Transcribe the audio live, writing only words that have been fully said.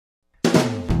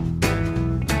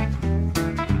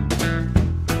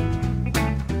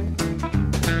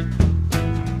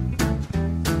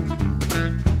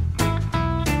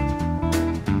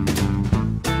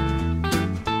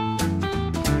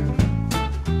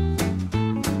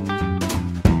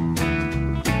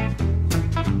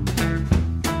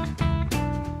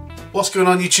What's going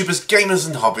on, YouTubers, gamers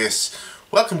and hobbyists?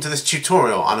 Welcome to this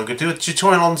tutorial, and I'm going to do a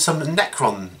tutorial on some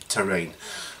Necron terrain.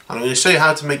 And I'm going to show you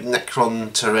how to make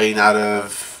Necron terrain out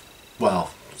of,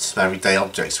 well, some everyday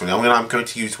objects really. I'm going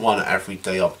to use one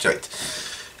everyday object.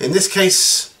 In this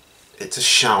case, it's a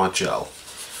shower gel.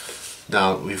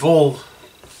 Now, we've all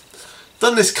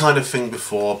done this kind of thing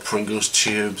before, Pringles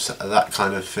tubes, that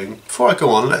kind of thing. Before I go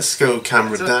on, let's go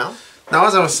camera down. Now,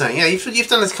 as I was saying, yeah, you've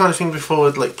done this kind of thing before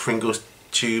with like Pringles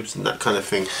tubes and that kind of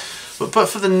thing. But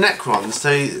for the Necrons,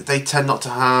 they tend not to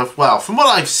have, well, from what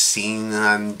I've seen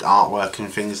and artwork and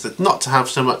things, that not to have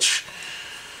so much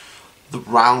the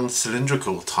round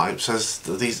cylindrical types as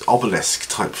these obelisk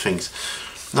type things.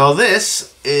 Now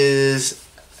this is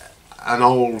an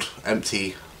old,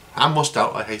 empty, and washed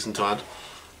out, I hasten to add,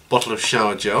 bottle of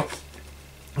shower gel.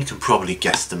 You can probably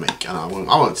guess the make, and I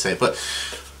won't say it, but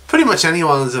pretty much any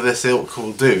ones of this ilk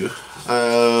will do.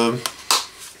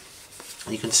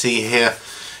 You can see here,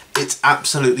 it's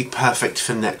absolutely perfect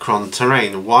for Necron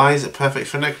terrain. Why is it perfect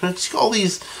for Necron? It's got all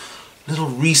these little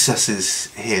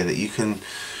recesses here that you can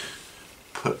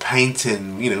put paint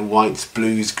in, you know, whites,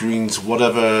 blues, greens,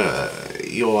 whatever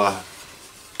your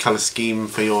colour scheme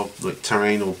for your like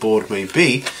terrain or board may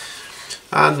be.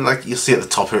 And like you'll see at the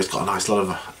top here, it's got a nice lot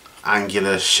of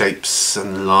angular shapes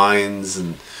and lines,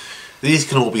 and these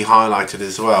can all be highlighted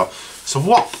as well. So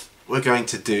what we're going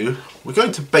to do, we're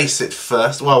going to base it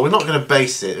first. Well, we're not going to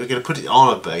base it, we're going to put it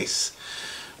on a base,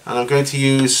 and I'm going to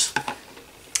use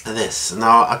this.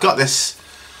 Now I got these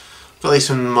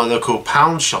from my local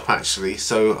pound shop actually,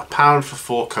 so £1 for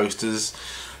 4 coasters.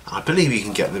 I believe you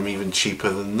can get them even cheaper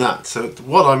than that. So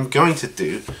what I'm going to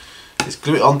do is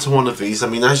glue it onto one of these. I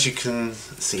mean, as you can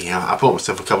see here, I bought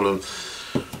myself a couple of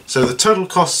them. So the total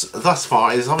cost thus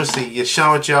far is obviously your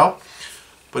shower gel,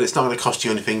 but it's not going to cost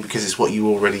you anything because it's what you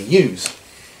already use.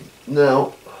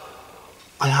 Now,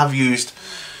 I have used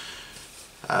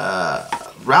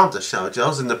rounder shower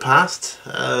gels in the past,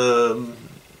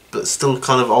 but still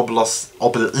kind of Obelisky.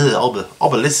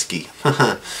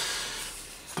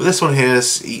 But this one here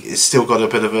is still got a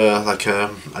bit of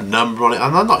a number on it,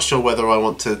 and I'm not sure whether I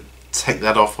want to take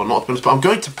that off or not, but I'm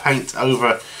going to paint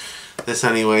over this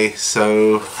anyway,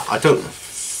 so I don't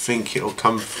think it'll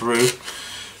come through.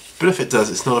 But if it does,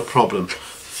 it's not a problem.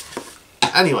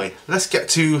 Anyway, let's get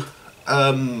to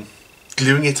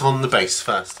gluing it on the base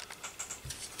first.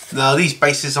 Now these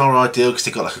bases are ideal because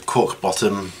they've got like a cork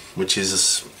bottom, which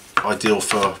is ideal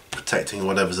for protecting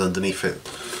whatever's underneath it.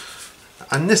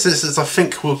 And this is, I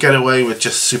think we'll get away with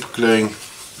just super gluing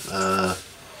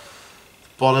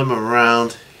bottom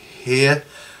around here.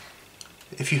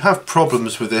 If you have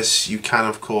problems with this, you can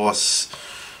of course,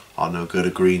 I don't know, go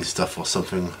to green stuff or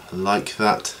something like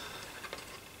that.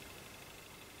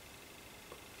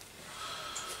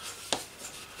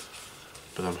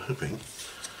 But I'm hoping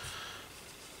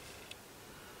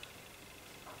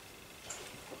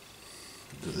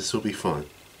that this will be fine.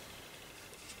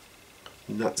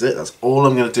 And that's it, that's all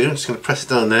I'm going to do. I'm just going to press it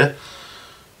down there.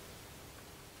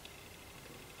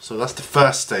 So that's the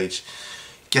first stage,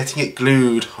 getting it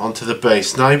glued onto the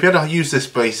base. Now you'll be able to use this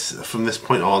base from this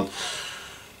point on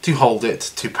to hold it,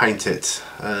 to paint it.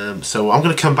 So I'm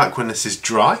going to come back when this is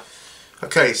dry.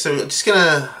 Okay, so I'm just going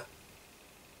to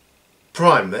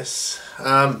prime this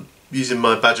using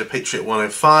my Badger Patriot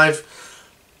 105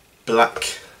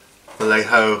 black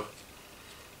Vallejo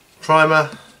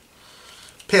primer,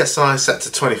 PSI set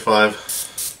to 25,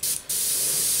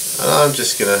 and I'm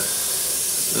just going to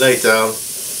lay down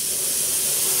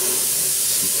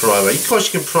some primer. Of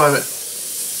course you can prime it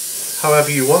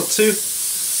however you want to.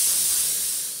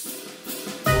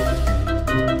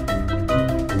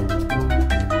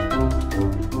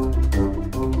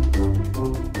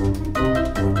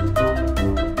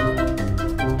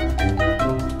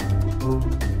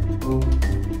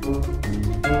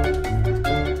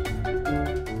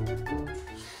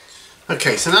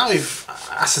 Okay, so now we've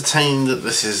ascertained that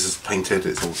this is painted,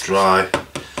 it's all dry. I'm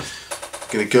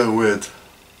going to go with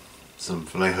some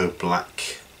Vallejo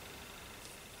black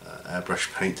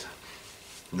airbrush paint.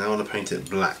 Now I want to paint it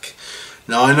black.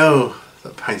 Now I know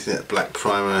that painting it black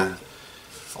primer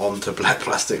onto black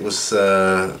plastic was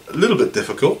a little bit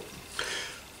difficult,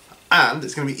 and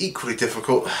it's going to be equally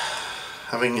difficult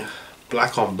having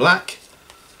black on black.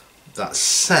 That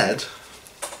said,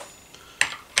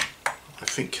 I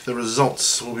think the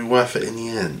results will be worth it in the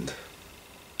end.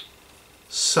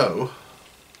 So,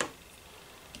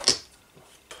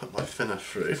 put my thinner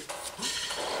through.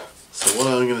 So what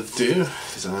I'm going to do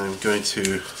is I'm going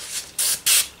to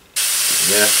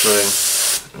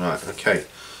airflow. Right, okay.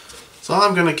 So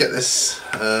I'm going to get this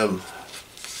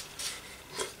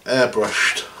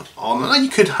airbrushed on, and you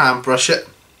could hand brush it.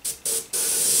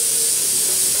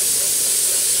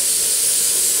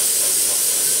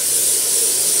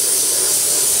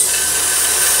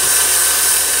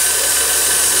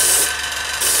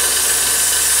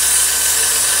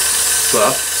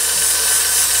 But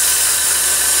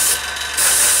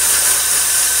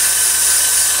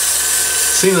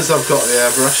seeing as I've got the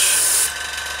airbrush,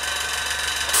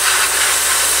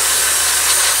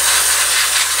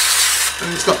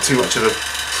 and it's not too much of a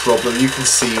problem. You can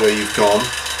see where you've gone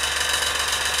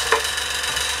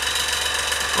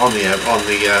on the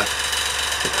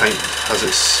paint as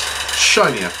it's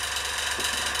shinier.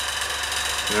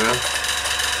 Yeah.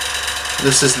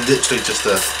 This is literally just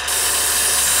a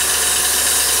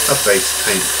base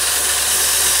paint.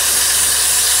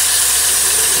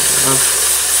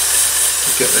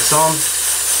 Get this on,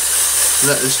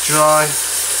 let this dry.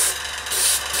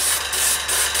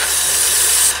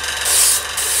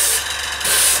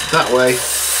 That way,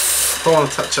 if I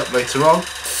want to touch up later on,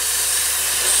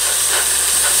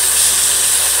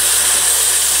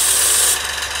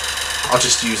 I'll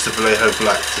just use the Vallejo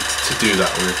Black to do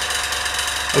that with.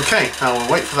 Okay, now we'll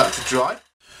wait for that to dry.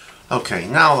 Okay,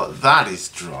 now that that is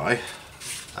dry,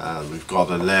 we've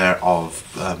got a layer of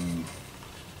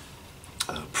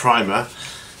primer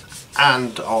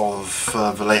and of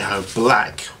Vallejo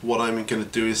Black. What I'm going to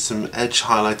do is some edge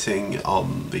highlighting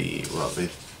on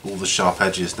all the sharp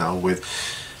edges now with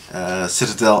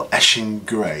Citadel Esching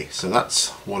Grey. So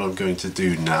that's what I'm going to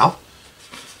do now.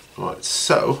 Right,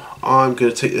 so I'm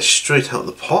going to take this straight out of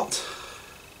the pot.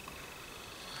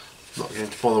 Not going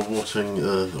to bother watering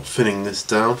or thinning this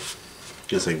down. I was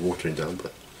going to say watering down,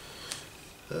 but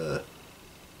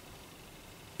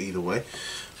either way.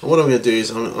 And what I'm going to do is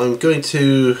I'm going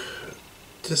to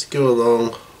just go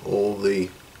along all the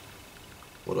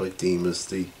what I deem as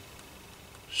the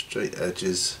straight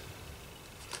edges.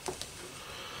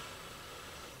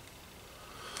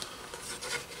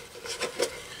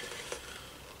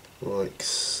 Like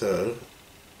so.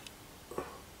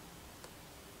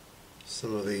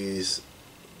 Some of these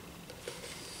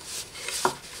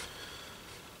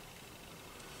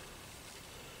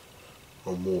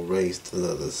are more raised than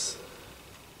others.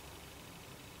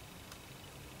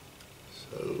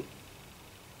 So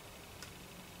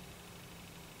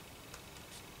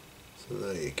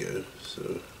there you go.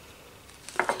 So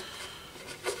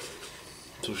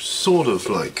sort of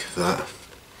like that.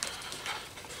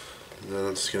 And then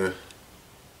I'm just going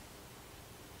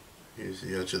to use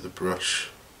the edge of the brush.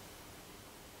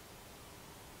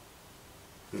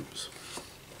 Oops.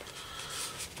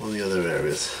 On the other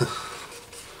areas.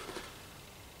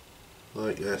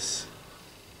 Like this.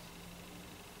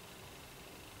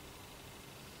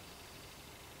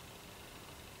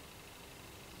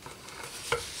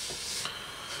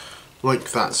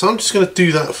 Like that. So I'm just going to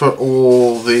do that for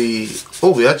all the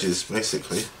edges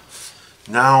basically.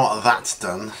 Now that's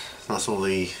done, that's all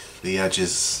the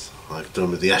edges I've done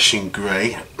with the Esching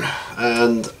Grey,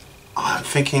 and I'm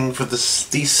thinking for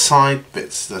these side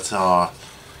bits that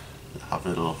have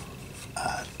little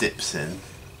dips in,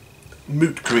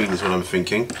 moot green is what I'm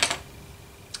thinking.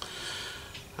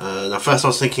 Now first I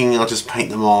was thinking I'll just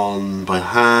paint them on by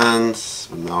hand,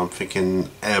 but now I'm thinking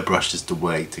airbrush is the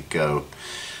way to go.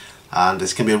 And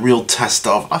it's going to be a real test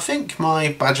of, I think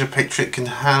my Badger Patriot can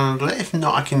handle it. If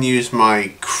not, I can use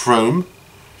my chrome.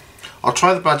 I'll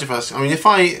try the Badger first. I mean,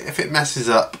 if it messes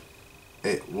up,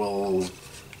 it will,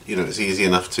 you know, it's easy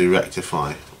enough to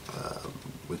rectify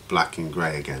with black and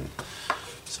grey again.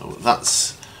 So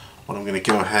that's what I'm going to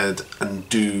go ahead and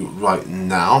do right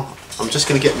now. I'm just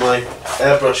going to get my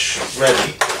airbrush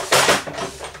ready.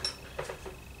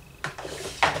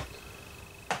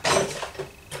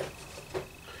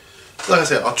 Like I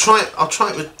said, I'll try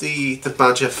it with the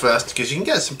Badger first because you can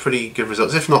get some pretty good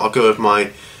results. If not, I'll go with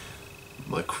my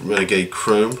Renegade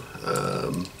Chrome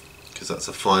because that's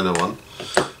a finer one.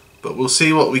 But we'll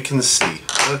see what we can see.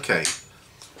 Okay,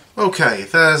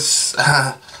 there's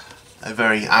a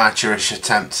very amateurish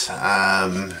attempt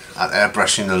at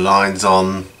airbrushing the lines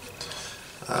on.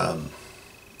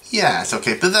 Yeah, it's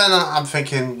okay. But then I'm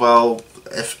thinking, well,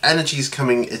 if energy's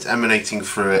coming, it's emanating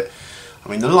through it. I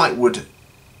mean, the light would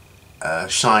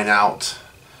shine out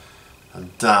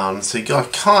and down, so you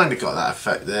kind of got that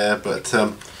effect there. But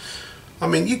I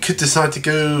mean, you could decide to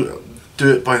go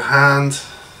do it by hand.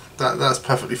 That's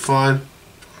perfectly fine.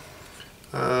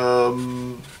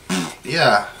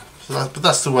 Yeah, but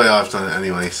that's the way I've done it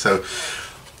anyway. So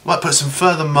might put some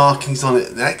further markings on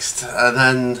it next, and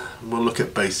then we'll look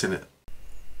at basing it.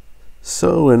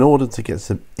 So in order to get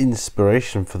some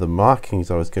inspiration for the markings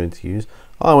I was going to use,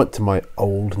 I went to my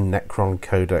old Necron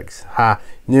Codex.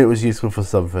 Knew it was useful for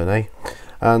something, eh?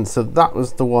 And so that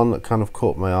was the one that kind of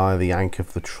caught my eye, the Ankh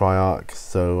of the Triarch.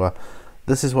 So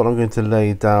this is what I'm going to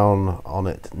lay down on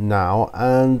it now.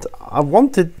 And I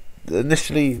wanted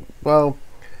initially, well,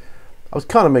 I was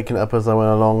kind of making it up as I went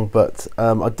along, but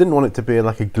I didn't want it to be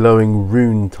like a glowing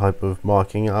rune type of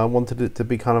marking. I wanted it to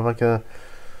be kind of like a,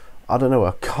 I don't know,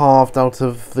 a carved out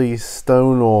of the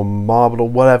stone or marble or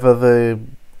whatever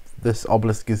this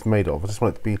obelisk is made of. I just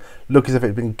want it to be look as if it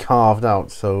had been carved out.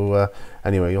 So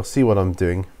anyway, you'll see what I'm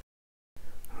doing.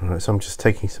 Alright, so I'm just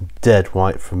taking some dead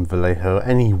white from Vallejo.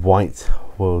 Any white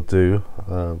will do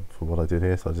for what I did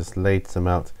here. So I just laid some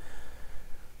out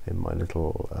in my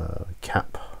little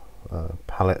cap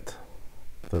palette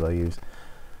that I use,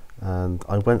 and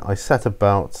I set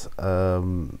about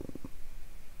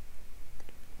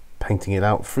painting it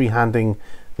out, freehanding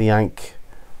the Ankh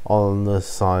on the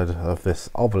side of this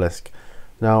obelisk.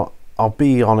 Now I'll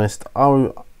be honest,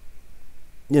 I'm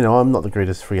not the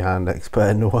greatest freehand expert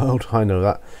in the world, I know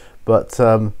that, but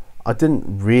I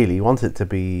didn't really want it to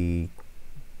be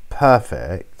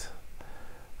perfect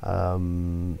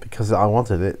because I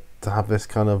wanted it to have this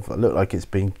kind of look like it's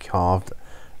been carved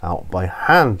out by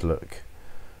hand look.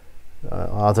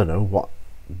 I don't know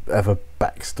whatever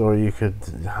backstory you could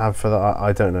have for that.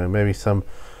 I don't know, maybe some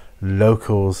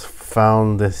locals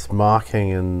found this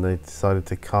marking and they decided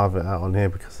to carve it out on here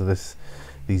because of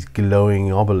these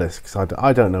glowing obelisks.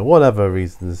 I don't know, whatever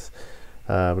reasons,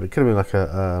 but it could have been like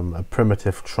a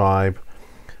primitive tribe.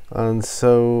 And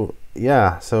so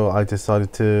yeah, so I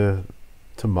decided to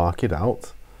mark it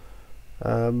out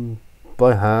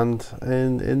by hand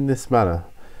in this manner,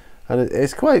 and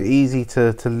it's quite easy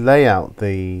to lay out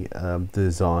the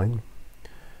design,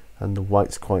 and the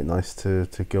white's quite nice to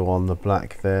go on the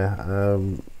black there.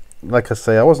 Like I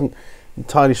say, I wasn't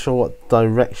entirely sure what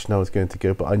direction I was going to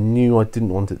go, but I knew I didn't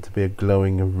want it to be a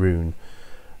glowing rune.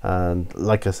 And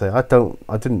like I say, I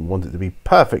didn't want it to be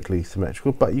perfectly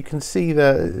symmetrical, but you can see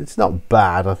that it's not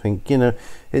bad. I think, you know,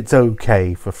 it's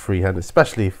okay for freehand,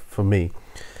 especially for me.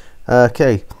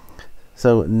 Okay,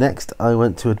 so next I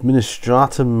went to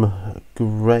Administratum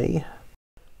Grey.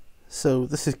 So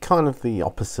this is kind of the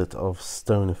opposite of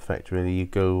Stone Effect, really. You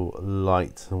go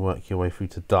light and work your way through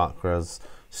to dark, whereas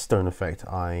Stone Effect,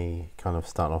 I kind of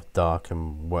start off dark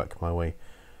and work my way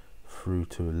through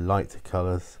to lighter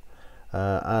colours.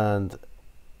 And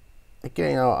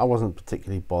again, I wasn't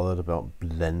particularly bothered about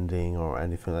blending or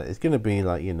anything like that. It's going to be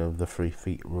like, you know, the 3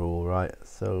 feet rule, right?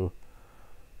 So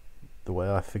the way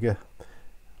I figure,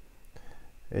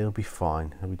 it'll be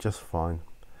fine. It'll be just fine.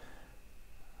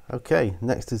 Okay,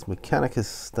 next is Mechanicus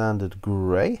Standard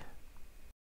Grey.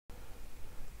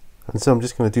 And so I'm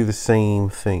just going to do the same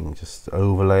thing, just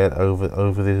overlay it over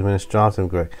the Administratum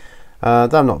Grey.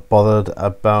 And I'm not bothered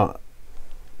about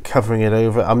covering it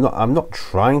over. I'm not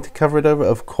trying to cover it over.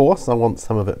 Of course, I want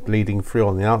some of it bleeding through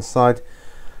on the outside.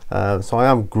 So I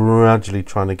am gradually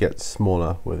trying to get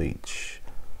smaller with each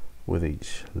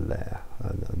layer.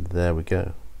 And there we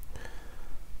go.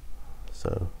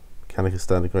 So Mechanicus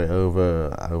Standard Grey over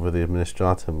the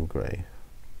Administratum Grey.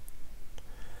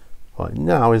 Right,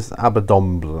 now is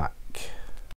Abaddon Black.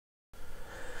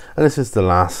 And this is the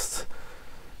last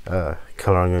colour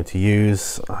I'm going to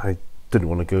use. I didn't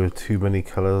want to go too many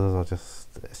colours.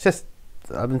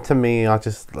 I mean, to me, I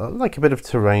like a bit of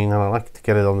terrain, and I like to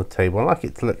get it on the table. I like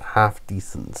it to look half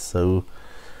decent. So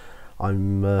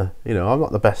I'm I'm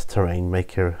not the best terrain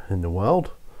maker in the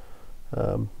world,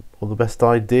 or the best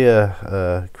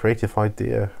creative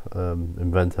idea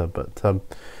inventor, but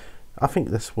I think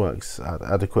this works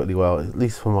adequately well, at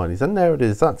least for mine. And there it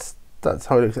is. That's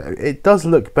how it looks. It does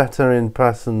look better in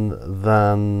person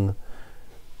than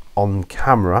on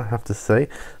camera, I have to say.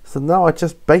 So now I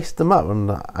just based them up,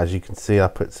 and as you can see, I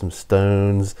put some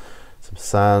stones, some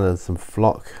sand, and some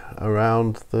flock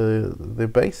around the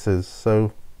bases.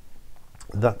 So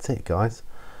that's it, guys.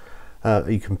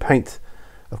 You can paint.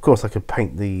 Of course, I could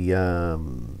paint the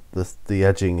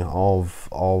edging of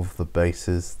the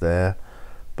bases there,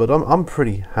 but I'm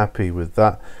pretty happy with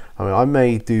that. I mean, I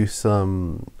may do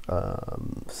some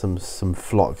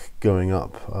flock going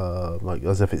up, like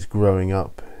as if it's growing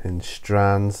up in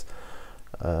strands,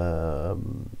 or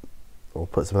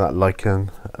put some of that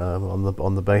lichen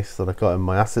on the base that I got in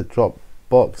my acid drop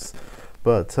box.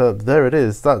 But there it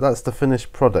is. That's the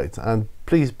finished product. And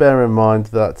please bear in mind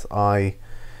that I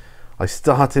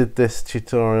started this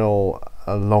tutorial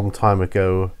a long time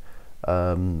ago,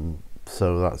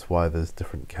 so that's why there's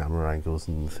different camera angles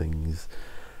and things,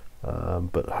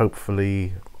 but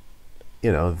hopefully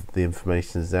you know, the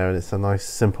information is there, and it's a nice,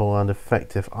 simple and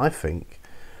effective, I think,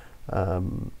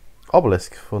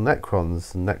 obelisk for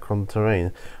Necrons and Necron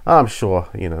terrain. I'm sure,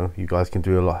 you know, you guys can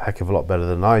do a heck of a lot better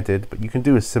than I did, but you can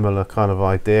do a similar kind of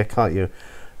idea, can't you?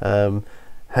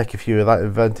 Heck, if you were that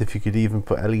inventive, you could even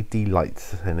put LED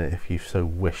lights in it if you so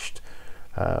wished.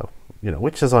 You know,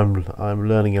 which, as I'm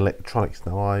learning electronics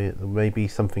now, maybe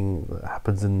something that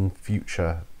happens in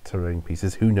future terrain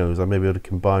pieces. Who knows? I may be able to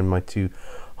combine my two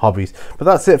hobbies. But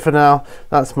that's it for now.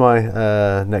 That's my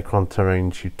Necron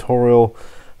terrain tutorial.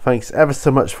 Thanks ever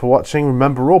so much for watching.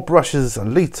 Remember, all brushes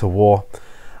lead to war.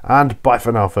 And bye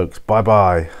for now, folks. Bye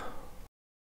bye.